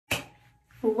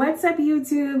What's up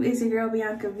YouTube? It's your girl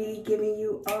BiancaV giving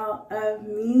you all of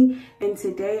me, and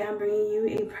today I'm bringing you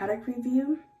a product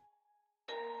review.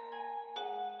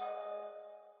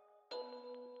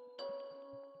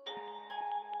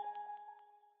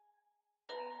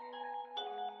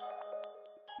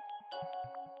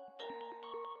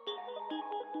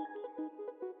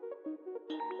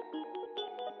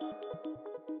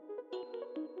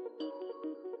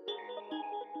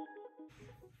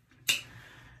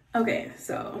 Okay,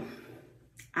 so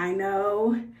I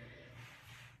know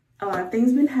a lot of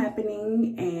things been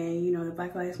happening, and you know the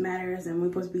Black Lives Matters, and we're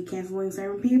supposed to be canceling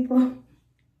certain people.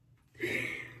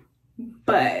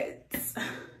 But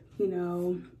you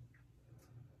know,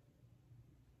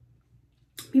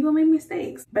 people make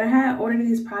mistakes. But I had ordered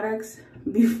these products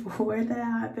before that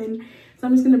happened, so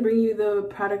I'm just gonna bring you the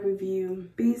product review.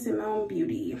 B.Simone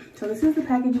Beauty. So this is the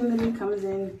packaging that it comes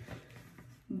in.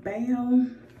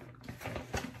 Bam.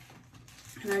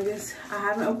 And I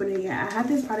haven't opened it yet. I had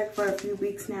this product for a few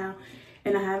weeks now,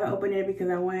 and I haven't opened it because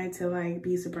I wanted to like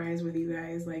be surprised with you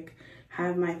guys, like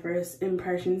have my first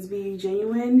impressions be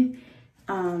genuine.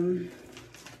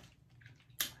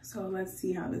 So let's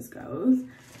see how this goes.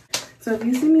 So if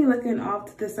you see me looking off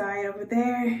to the side over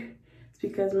there, it's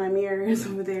because my mirror is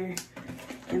over there,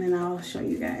 and then I'll show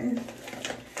you guys.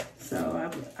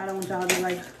 So I don't want y'all to be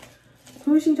like,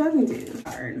 who is she talking to?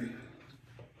 Hard.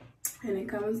 And it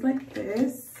comes like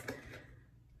this.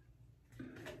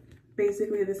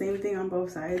 Basically the same thing on both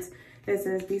sides. It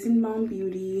says B.Simone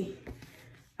Beauty.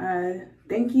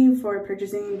 Thank you for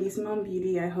purchasing B.Simone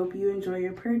Beauty. I hope you enjoy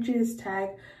your purchase. Tag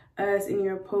us in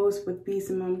your post with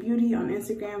B.Simone Beauty on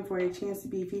Instagram for a chance to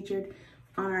be featured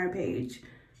on our page.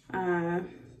 And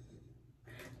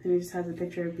it just has a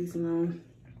picture of B.Simone.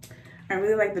 I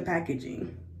really like the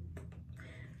packaging.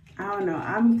 I don't know.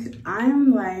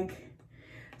 I'm like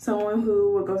someone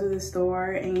who will go to the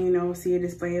store and, you know, see a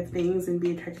display of things and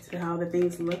be attracted to how the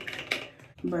things look.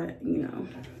 But, you know,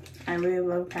 I really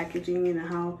love packaging and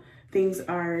how things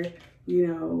are, you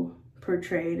know,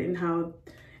 portrayed, and how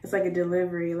it's like a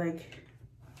delivery, like,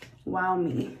 wow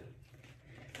me.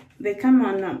 They come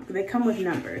with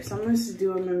numbers. So I'm gonna just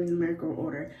do them in numerical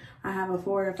order. I have a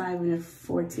 4, a 5, and a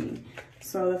 14.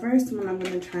 So the first one I'm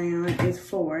gonna try on is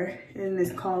 4, and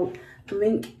it's called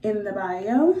Link in the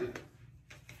Bio.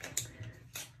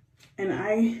 And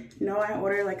I know I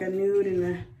ordered like a nude and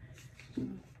a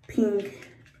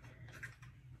pink.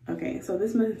 Okay, so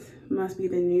this must be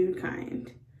the nude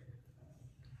kind.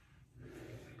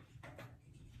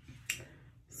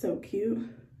 So cute.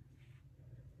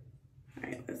 All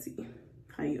right, let's see.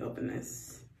 How do you open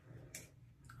this?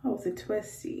 Oh, it's a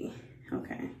twisty.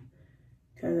 Okay,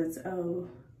 because it's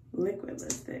liquid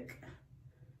lipstick.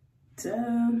 So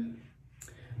I'm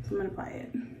gonna apply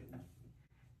it.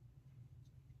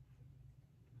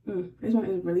 This one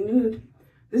is really nude.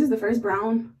 This is the first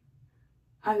brown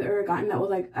I've ever gotten that was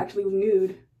like actually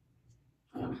nude.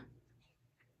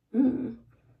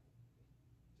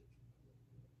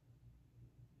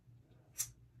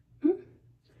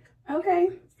 Okay,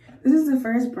 this is the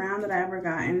first brown that I ever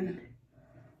gotten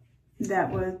that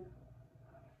was,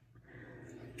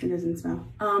 it doesn't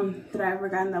smell, that I ever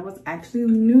gotten that was actually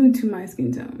nude to my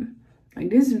skin tone. Like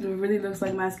this really looks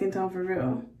like my skin tone for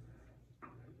real.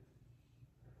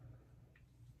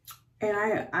 And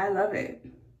I love it.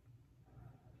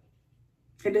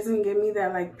 It doesn't give me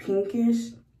that like pinkish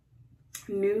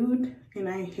nude, and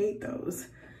I hate those.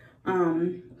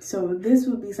 So this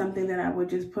would be something that I would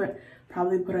just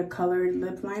probably put a colored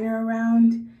lip liner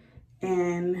around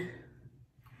and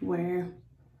wear.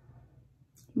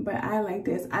 But I like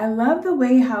this. I love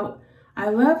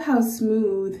how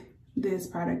smooth this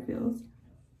product feels.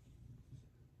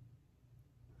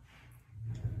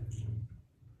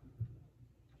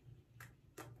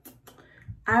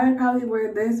 I would probably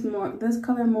wear this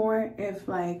color more if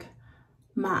like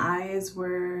my eyes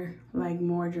were like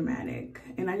more dramatic.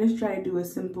 And I just try to do a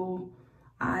simple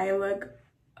eye look,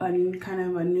 kind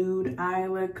of a nude eye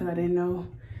look, because I didn't know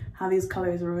how these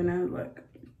colors were gonna look.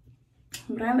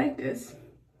 But I like this.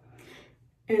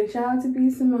 And shout out to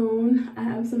B.Simone. I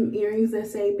have some earrings that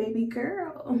say baby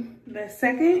girl. The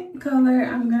second color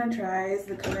I'm gonna try is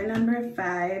the color number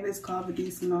 5. It's called the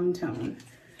B.Simone Tone.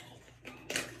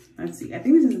 Let's see, I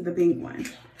think this is the pink one.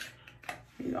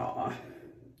 Y'all.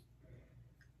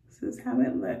 This is how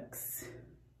it looks.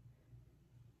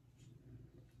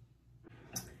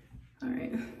 All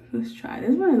right, let's try.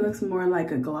 This one looks more like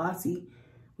a glossy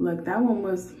look. That one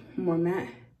was more matte.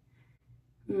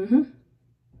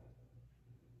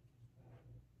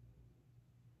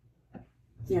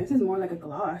 Yeah, this is more like a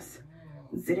gloss.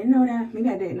 Didn't know that. Maybe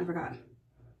I didn't, I forgot.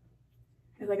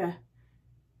 It's like a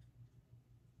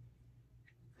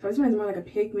this one is more like a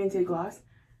pigmented gloss.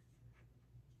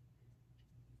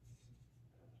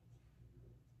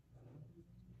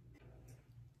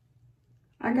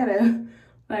 I gotta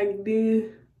like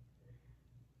do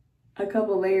a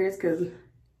couple layers because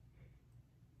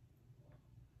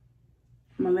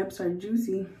my lips are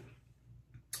juicy.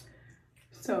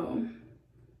 So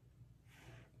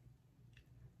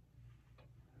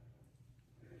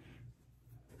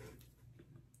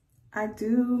I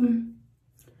do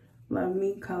love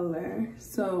me color.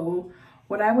 So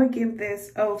what I would give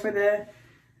this, oh, for the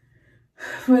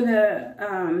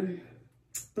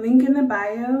link in the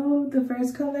bio, the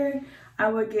first color, I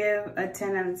would give a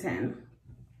 10 out of 10.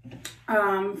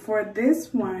 For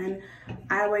this one,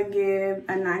 I would give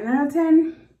a 9 out of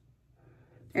 10.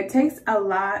 It takes a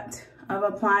lot of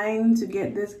applying to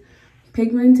get this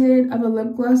pigmented of a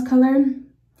lip gloss color,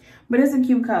 but it's a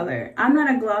cute color. I'm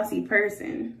not a glossy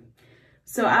person,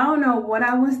 so I don't know what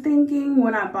I was thinking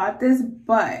when I bought this,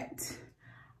 but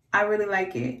I really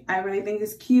like it. I really think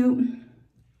it's cute.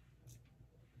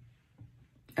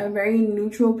 A very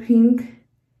neutral pink.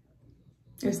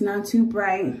 It's not too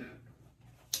bright, and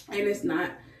it's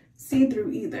not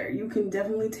see-through either. You can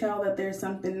definitely tell that there's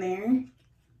something there.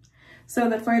 So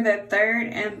for the third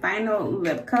and final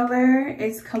lip color,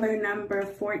 it's color number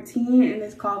 14, and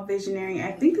it's called Visionary.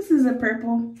 I think this is a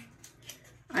purple.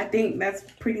 I think that's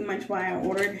pretty much why I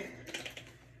ordered.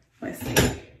 Let's see.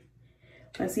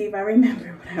 Let's see if I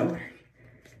remember what I ordered.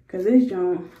 Because this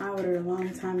joint, I ordered a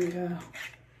long time ago.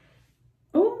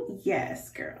 Oh, yes,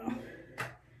 girl.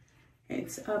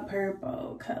 It's a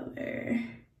purple color.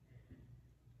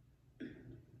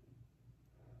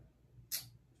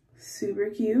 Super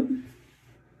cute.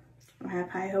 I have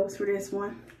high hopes for this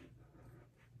one.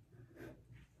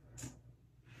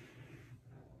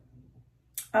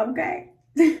 Okay.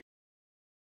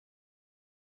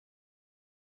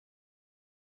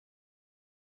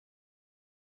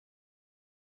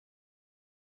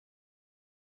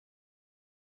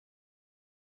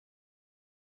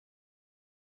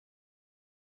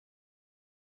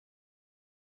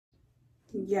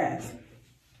 Yes.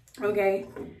 Okay.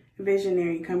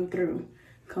 Visionary, come through.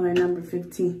 Color number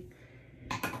 15.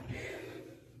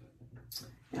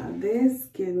 Now this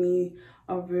gives me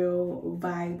a real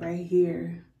vibe right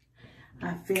here.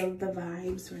 I feel the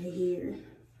vibes right here.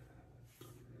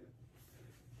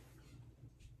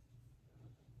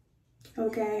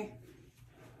 Okay.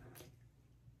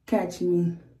 Catch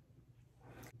me.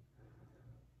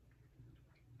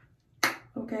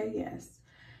 Okay, yes.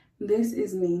 This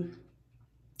is me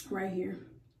right here.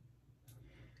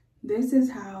 This is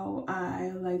how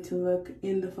I like to look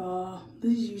in the fall.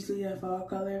 This is usually a fall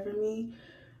color for me.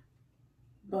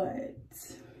 But,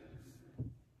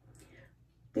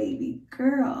 baby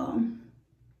girl,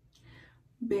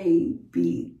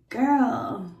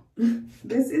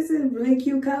 this is a really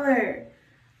cute color.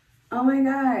 Oh my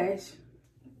gosh.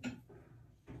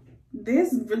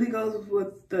 This really goes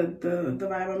with the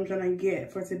vibe I'm trying to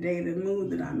get for today, the mood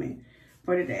that I'm in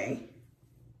for today.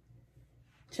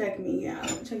 Check me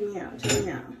out, check me out, check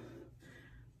me out.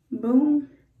 Boom,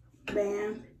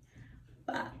 bam,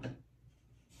 bop.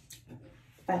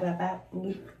 Ba-da-ba,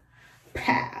 boom,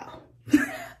 pow.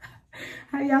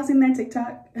 Have y'all seen that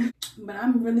TikTok? But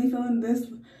I'm really feeling this.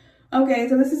 Okay,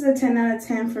 so this is a 10 out of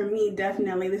 10 for me,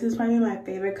 definitely. This is probably my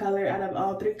favorite color out of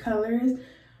all three colors.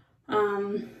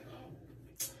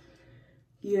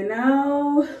 You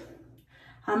know,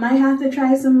 I might have to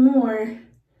try some more.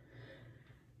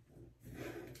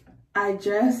 I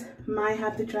just might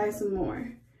have to try some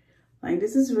more. Like,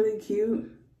 this is really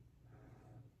cute.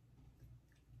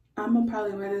 I'm gonna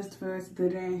probably wear this for the rest of the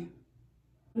day.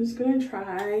 I'm just gonna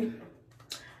try.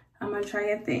 I'm gonna try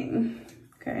a thing,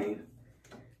 okay?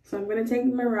 So I'm gonna take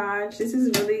Mirage. This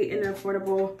is really an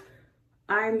affordable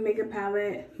eye makeup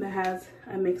palette that has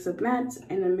a mix of mattes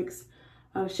and a mix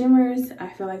of shimmers. I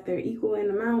feel like they're equal in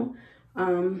amount.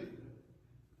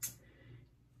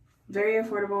 Very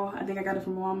affordable. I think I got it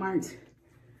from Walmart.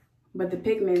 But the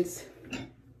pigments,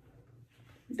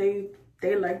 they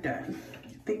like that. I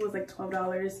think it was like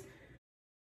 $12.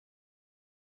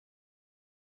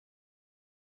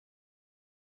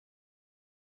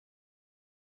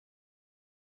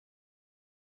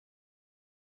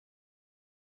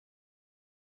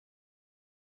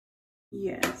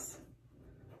 Yes.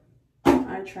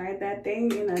 I tried that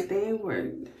thing and that thing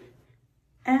worked.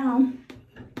 Ow.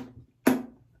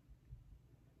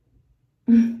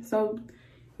 So,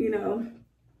 you know,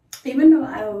 even though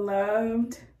I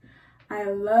love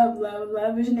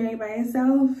Visionary by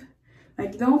itself,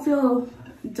 like don't feel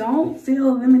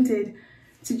limited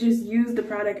to just use the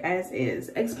product as is.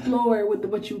 Explore with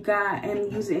what you got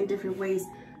and use it in different ways.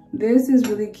 This is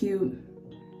really cute.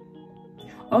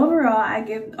 Overall, I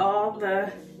give all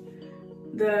the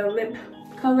lip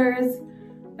colors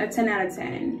a 10 out of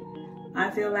 10. I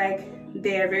feel like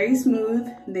they are very smooth.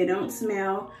 They don't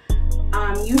smell.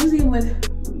 Usually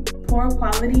with poor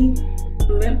quality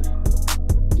lip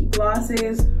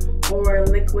glosses or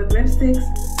liquid lipsticks,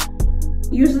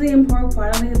 usually in poor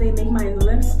quality, they make my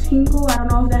lips tingle. I don't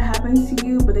know if that happens to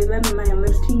you, but they let my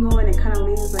lips tingle and it kind of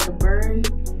leaves like a burn.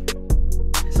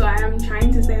 So I am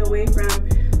trying to stay away from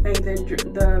like the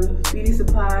Beauty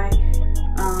Supply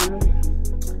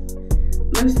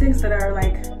lipsticks that are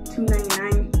like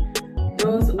 $2.99.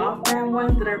 Those off-brand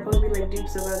ones that are supposed to be like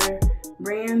dupes of other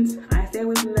brands, I stay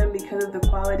away from them because of the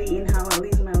quality and how it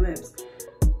leaves my lips.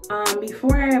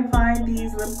 Before I apply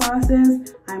these lip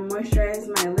glosses, I moisturize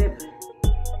my lip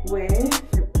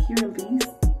with the Pure Release,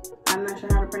 I'm not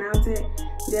sure how to pronounce it,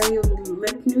 Daily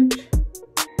Lip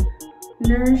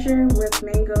Nourisher with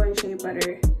mango and shea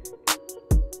butter.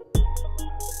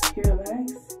 Pure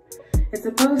Relax. It's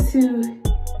supposed to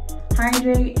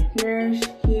hydrate, nourish,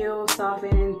 heal, soften,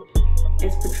 and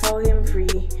it's petroleum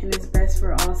free and it's best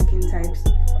for all skin types.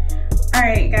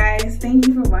 Alright guys, thank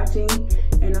you for watching,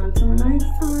 and on tomorrow.